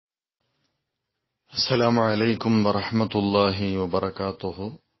السلام عليكم ورحمة الله وبركاته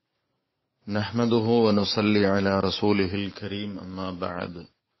نحمده ونصلي على رسوله الكريم أما بعد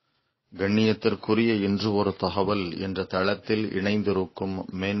கண்ணியத்திற்குரிய இன்று ஒரு தகவல் என்ற தளத்தில் இணைந்திருக்கும்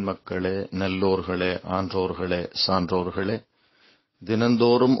மேன்மக்களே, நல்லோர்களே, ஆன்றோர்களே, சான்றோர்களே,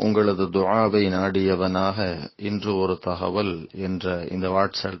 தினந்தோறும் உங்களது துஆவை நாடியவனாக இன்று ஒரு தகவல் என்ற இந்த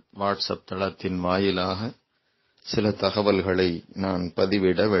வாட்ஸ்அப் தளத்தின் வாயிலாக சில தகவல்களை நான்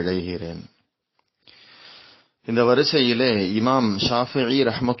பதிவிட விழைகிறேன். இந்த வரிசையிலே இமாம் ஷாஃபிஈ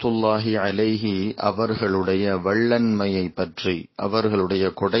ரஹ்மத்துல்லாஹி அலைஹி அவர்களுடைய வள்ளன்மையை பற்றி, அவர்களுடைய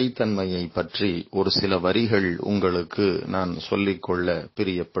கொடைத்தன்மையை பற்றி ஒரு சில வரிகள் உங்களுக்கு நான் சொல்லிக்கொள்ள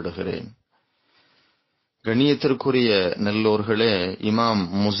பிரியப்படுகிறேன். கண்ணியத்திற்குரிய நல்லோர்களே, இமாம்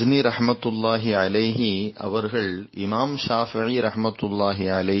முஸ்னி ரஹ்மத்துல்லாஹி அலைஹி அவர்கள் இமாம் ஷாஃபிஈ ரஹ்மத்துல்லாஹி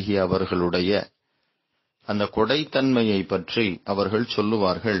அலைஹி அவர்களுடைய அந்த கொடைத்தன்மையை பற்றி அவர்கள்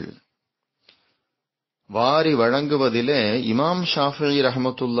சொல்லுவார்கள். வாரி வழங்குவதிலே இமாம் ஷாஃபிஈ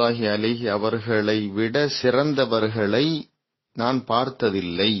ரஹ்மத்துல்லாஹி அலைஹி அவர்களை விட சிறந்தவர்களை நான்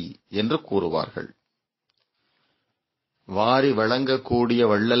பார்த்ததில்லை என்று கூறுவார்கள். வாரி வழங்கக்கூடிய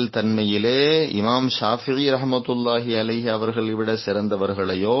வள்ளல் தன்மையிலே இமாம் ஷாஃபிஈ ரஹ்மத்துல்லாஹி அலைஹி அவர்களை விட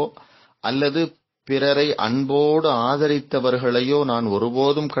சிறந்தவர்களையோ அல்லது பிறரை அன்போடு ஆதரித்தவர்களையோ நான்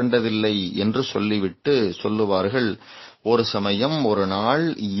ஒருபோதும் கண்டதில்லை என்று சொல்லிவிட்டு சொல்லுவார்கள், ஒரு சமயம் ஒரு நாள்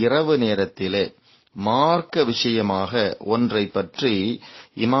இரவு நேரத்திலே மார்க்க விஷயமாக ஒன்றை பற்றி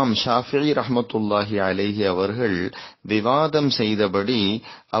இமாம் ஷாஃபிஈ ரஹ்மத்துல்லாஹி அலைஹி அவர்கள் விவாதம் செய்தபடி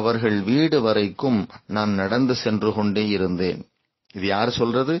அவர்கள் வீடு வரைக்கும் நான் நடந்து சென்று கொண்டே இருந்தேன். இது யார்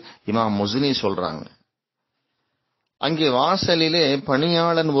சொல்றது? இமாம் முஸ்னி சொல்றாங்க. அங்கே வாசலிலே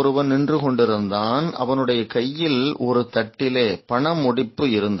பணியாளன் ஒருவன் நின்று கொண்டிருந்தான். அவனுடைய கையில் ஒரு தட்டிலே பண முடிப்பு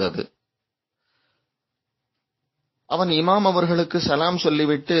இருந்தது. அவன் இமாம் அவர்களுக்கு சலாம்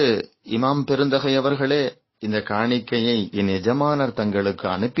சொல்லிவிட்டு, இமாம் பெருந்தகை அவர்களே, இந்த காணிக்கையை என் எஜமானர் தங்களுக்கு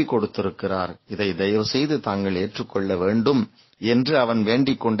அனுப்பி கொடுத்திருக்கிறார், இதை தயவு செய்து தாங்கள் ஏற்றுக்கொள்ள வேண்டும் என்று அவன்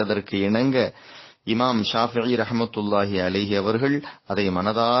வேண்டிக் கொண்டதற்கு இணங்க இமாம் ஷாஃபிஈ ரஹ்மத்துல்லாஹி அலைஹி அவர்கள் அதை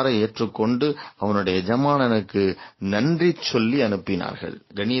மனதார ஏற்றுக்கொண்டு அவனுடைய எஜமானனுக்கு நன்றி சொல்லி அனுப்பினார்கள்.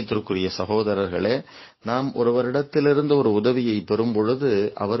 கண்ணியத்திற்குரிய சகோதரர்களே, நாம் ஒருவரிடத்திலிருந்து ஒரு உதவியை பெறும் பொழுது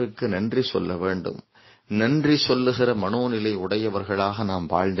அவருக்கு நன்றி சொல்ல வேண்டும். நன்றி சொல்லுகிற மனோநிலை உடையவர்களாக நாம்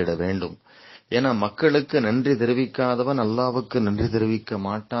வாழ்ந்திட வேண்டும். என மக்களுக்கு நன்றி தெரிவிக்காதவன் அல்லாஹ்வுக்கு நன்றி தெரிவிக்க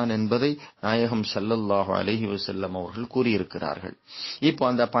மாட்டான் என்பதை நாயகம் ஸல்லல்லாஹு அலைஹி வஸல்லம் அவர்கள் கூறியிருக்கிறார்கள். இப்போ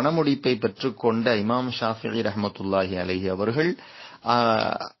அந்த பணமுடிப்பை பெற்றுக்கொண்ட இமாம் ஷாஃபிஈ ரஹ்மத்துல்லாஹி அலைஹி அவர்கள்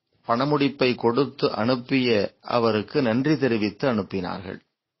பணமுடிப்பை கொடுத்து அனுப்பிய அவருக்கு நன்றி தெரிவித்து அனுப்பினார்கள்.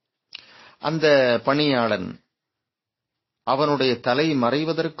 அந்த பணியாளன் அவனுடைய தலை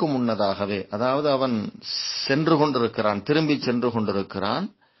மறைவதற்கு முன்னதாகவே, அதாவது அவன் சென்று கொண்டிருக்கிறான், திரும்பி சென்று கொண்டிருக்கிறான்,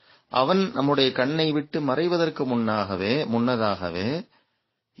 அவன் நம்முடைய கண்ணை விட்டு மறைவதற்கு முன்னதாகவே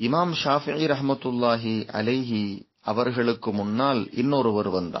இமாம் ஷாஃபிஈ ரஹ்மத்துல்லாஹி அலைஹி அவர்களுக்கு முன்னால்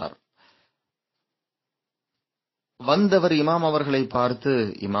இன்னொருவர் வந்தார். வந்தவர் இமாம் அவர்களை பார்த்து,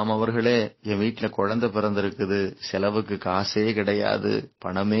 இமாம் அவர்களே, என் வீட்டுல குழந்தை பிறந்திருக்குது, செலவுக்கு காசே கிடையாது,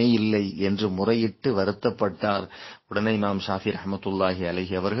 பணமே இல்லை என்று முறையிட்டு வருத்தப்பட்டார். உடனே இமாம் ஷாஃபிஈ ரஹ்மத்துல்லாஹி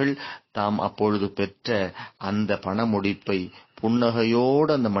அலைஹி அவர்கள் தாம் அப்பொழுது பெற்ற அந்த பணமுடிப்பை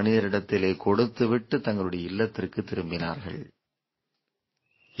புன்னகையோடு அந்த மனிதரிடத்திலே கொடுத்துவிட்டு தங்களுடைய இல்லத்திற்கு திரும்பினார்கள்.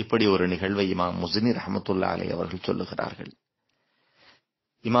 இப்படி ஒரு நிகழ்வை இமாம் முஸ்னி ரஹ்மத்துல்லாஹி அலைஹி அவர்கள் சொல்லுகிறார்கள்.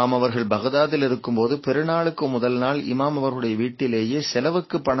 இமாம் அவர்கள் பகதாதில் இருக்கும்போது பெருநாளுக்கு முதல் நாள் இமாம் அவர்களுடைய வீட்டிலேயே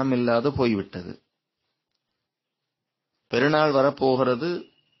செலவுக்கு பணம் இல்லாது போய்விட்டது. பெருநாள் வரப்போகிறது,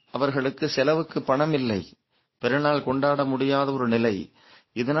 அவர்களுக்கு செலவுக்கு பணம் இல்லை, பெருநாள் கொண்டாட முடியாத ஒரு நிலை.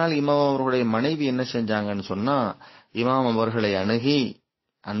 இதனால் இமாம் அவர்களுடைய மனைவி என்ன செஞ்சாங்கன்னு சொன்னா, இமாம் அவர்களை அணுகி,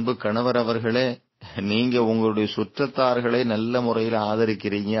 அன்பு கணவர் அவர்களே, நீங்க உங்களுடைய சுற்றத்தார்களை நல்ல முறையில்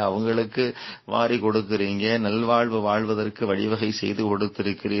ஆதரிக்கிறீங்க, அவங்களுக்கு வாரி கொடுக்கிறீங்க, நல்வாழ்வு வாழ்வதற்கு வழிவகை செய்து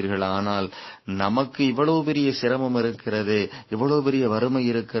கொடுத்திருக்கிறீர்கள். ஆனால் நமக்கு இவ்வளவு பெரிய சிரமம் இருக்கிறது, இவ்வளவு பெரிய வறுமை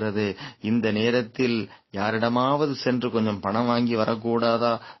இருக்கிறது, இந்த நேரத்தில் யாரிடமாவது சென்று கொஞ்சம் பணம் வாங்கி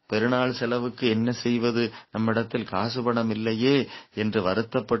வரக்கூடாதா? பெருநாள் செலவுக்கு என்ன செய்வது? நம்மிடத்தில் காசு பணம் இல்லையே என்று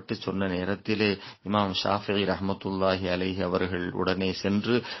வருத்தப்பட்டு சொன்ன நேரத்திலே இமாம் ஷாஃபிஈ ரஹ்மத்துல்லாஹி அலைஹி அவர்கள் உடனே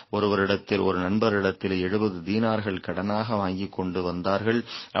சென்று ஒருவரிடத்தில், ஒரு நண்பரிடத்தில் 70 தீனார்கள் கடனாக வாங்கி கொண்டு வந்தார்கள்.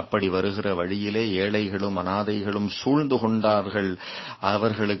 அப்படி வருகிற வழியிலே ஏழைகளும் அனாதைகளும் சூழ்ந்து கொண்டார்கள்.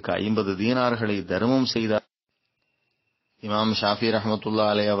 அவர்களுக்கு 50 தீனார்களை தர்மம் செய்தார். இமாம் ஷாஃபிஈ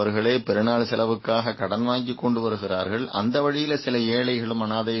ரஹ்மத்துல்லாஹி அலைஹி அவர்களே பெருநாள் செலவுக்காக கடன் வாங்கி கொண்டு வருகிறார்கள். அந்த வழியில சில ஏழைகளும்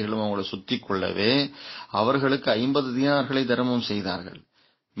அனாதைகளும் அவங்களை சுத்தி கொள்ளவே அவர்களுக்கு 50 தீனார்களை தர்மம் செய்தார்கள்.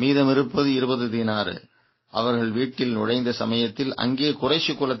 மீதம் இருப்பது 20 தீனார். அவர்கள் வீட்டில் நுழைந்த சமயத்தில் அங்கே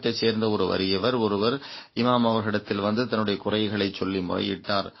குறைஷி குலத்தைச் சேர்ந்த ஒரு வறியவர் ஒருவர் இமாம் அவர்களிடத்தில் வந்து தன்னுடைய குறைகளை சொல்லி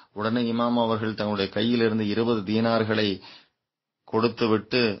முறையிட்டார். உடனே இமாம் அவர்கள் தன்னுடைய கையிலிருந்து 20 தீனார்களை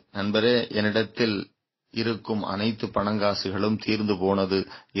கொடுத்துவிட்டு, நண்பரே, என்னிடத்தில் இருக்கும் அனைத்து பணங்காசுகளும் தீர்ந்து போனது,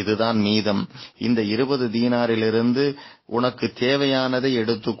 இதுதான் மீதம். இந்த 20 தீனாரிலிருந்து உனக்கு தேவையானதை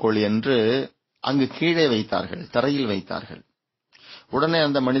எடுத்துக்கொள் என்று அங்கு கீழே வைத்தார்கள், தரையில் வைத்தார்கள். உடனே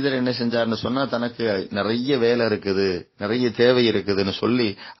அந்த மனிதர் என்ன செஞ்சார்னு சொன்னா, தனக்கு நிறைய வேலை இருக்குது, நிறைய தேவை இருக்குதுன்னு சொல்லி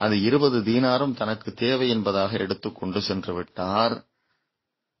அந்த 20 தீனாரும் தனக்கு தேவை என்பதாக எடுத்துக்கொண்டு சென்று விட்டார்.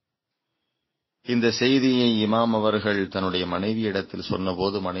 இந்த செய்தியை இமாம் அவர்கள் தன்னுடைய மனைவியிடத்தில்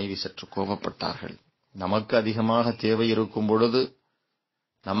சொன்னபோது மனைவி சற்று கோபப்பட்டார்கள். நமக்கு அதிகமாக தேவை இருக்கும் பொழுது,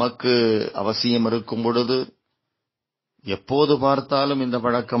 நமக்கு அவசியம் இருக்கும் பொழுது எப்போது பார்த்தாலும் இந்த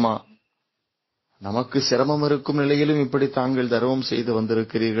பழக்கமா? நமக்கு சிரமம் இருக்கும் நிலையிலும் இப்படி தாங்கள் தர்மம் செய்து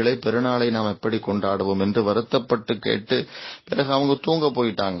வந்திருக்கிறீர்களே, பெருநாளை நாம் எப்படி கொண்டாடுவோம் என்று வருத்தப்பட்டு கேட்டு பிறகு அவங்க தூங்க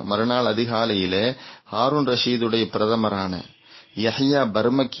போயிட்டாங்க. மறுநாள் அதிகாலையிலே ஹாரூன் ரஷீதுடைய பிரதமரான யஹ்யா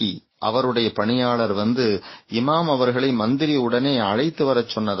பர்மக்கி அவருடைய பணியாளர் வந்து இமாம் அவர்களை மந்திரி உடனே அழைத்து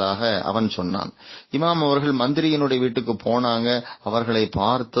வரச் சொன்னதாக அவன் சொன்னான். இமாம் அவர்கள் மந்திரியினுடைய வீட்டுக்கு போனாங்க. அவர்களை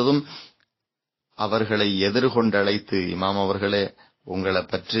பார்த்ததும் அவர்களை எதிர்கொண்டு அழைத்து, இமாம் அவர்களே, உங்களை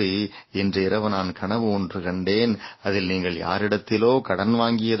பற்றி இன்று இரவு நான் கனவு ஒன்று கண்டேன். அதில் நீங்கள் யாரிடத்திலோ கடன்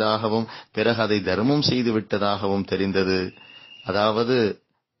வாங்கியதாகவும் பிறகு அதை தர்மம் செய்து விட்டதாகவும் தெரிந்தது. அதாவது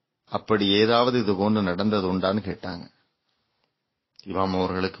அப்படி ஏதாவது இது போன்று நடந்தது உண்டான்னு கேட்டாங்க. இமாம்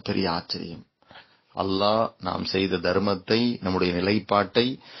அவர்களுக்கு பெரிய ஆச்சரியம். அல்லாஹ் நாம் செய்த தர்மத்தை, நம்முடைய நிலைப்பாட்டை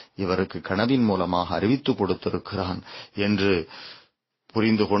இவருக்கு கனவின் மூலமாக அறிவித்து கொடுத்திருக்கிறான் என்று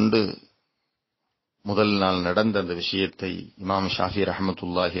புரிந்து கொண்டு முதல் நாள் நடந்த அந்த விஷயத்தை இமாம் ஷாஃபி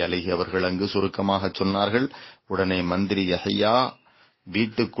ரஹ்மத்துல்லாஹி அலைஹி அவர்கள் அங்கு சுருக்கமாக சொன்னார்கள். உடனே மந்திரி யஹ்யா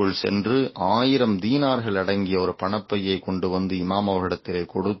வீட்டுக்குள் சென்று 1000 தீனார்கள் அடங்கிய ஒரு பணப்பையை கொண்டு வந்து இமாம் அவர்களிடத்திலே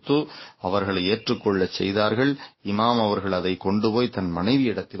கொடுத்து அவர்களை ஏற்றுக்கொள்ள செய்தார்கள். இமாம் அவர்கள் அதை கொண்டு போய் தன்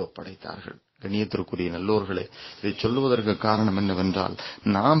மனைவியிடத்தில் ஒப்படைத்தார்கள். கண்ணியத்திற்குரிய நல்லோர்களே, இதை சொல்லுவதற்கு காரணம் என்னவென்றால்,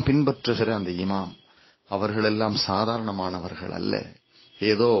 நாம் பின்பற்றுகிற அந்த இமாம் அவர்களெல்லாம் சாதாரணமானவர்கள் அல்ல.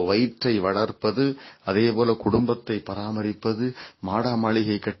 ஏதோ வயிற்றை வளர்ப்பது, அதே போல குடும்பத்தை பராமரிப்பது, மாடா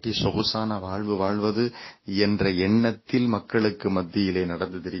மாளிகை கட்டி சொகுசான வாழ்வு வாழ்வது என்ற எண்ணத்தில் மக்களுக்கு மத்தியிலே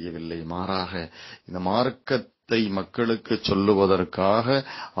நடந்து தெரியவில்லை. மாறாக இந்த மார்க்கத்தை மக்களுக்கு சொல்லுவதற்காக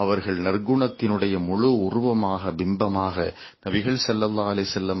அவர்கள் நற்குணத்தினுடைய முழு உருவமாக, பிம்பமாக நபிகள் ஸல்லல்லாஹு அலைஹி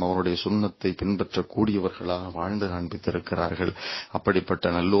வஸல்லம் அவருடைய சுன்னத்தை பின்பற்றக்கூடியவர்களாக வாழ்ந்து காண்பித்திருக்கிறார்கள்.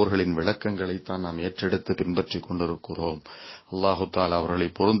 அப்படிப்பட்ட நல்லோர்களின் விளக்கங்களைத்தான் நாம் ஏற்றெடுத்து பின்பற்றிக் கொண்டிருக்கிறோம். அல்லாஹு தஆலா அவர்களை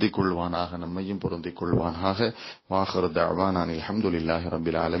பொருந்திக் கொள்வானாக, நம்மையும் பொருந்திக் கொள்வானாக. வாஹிரு தஅவானா அல்ஹம்துலில்லாஹி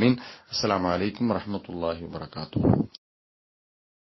ரப்பில் ஆலமீன். அஸ்ஸலாமு அலைக்கும் வரஹ்மத்துல்லாஹி வபரகாத்துஹு.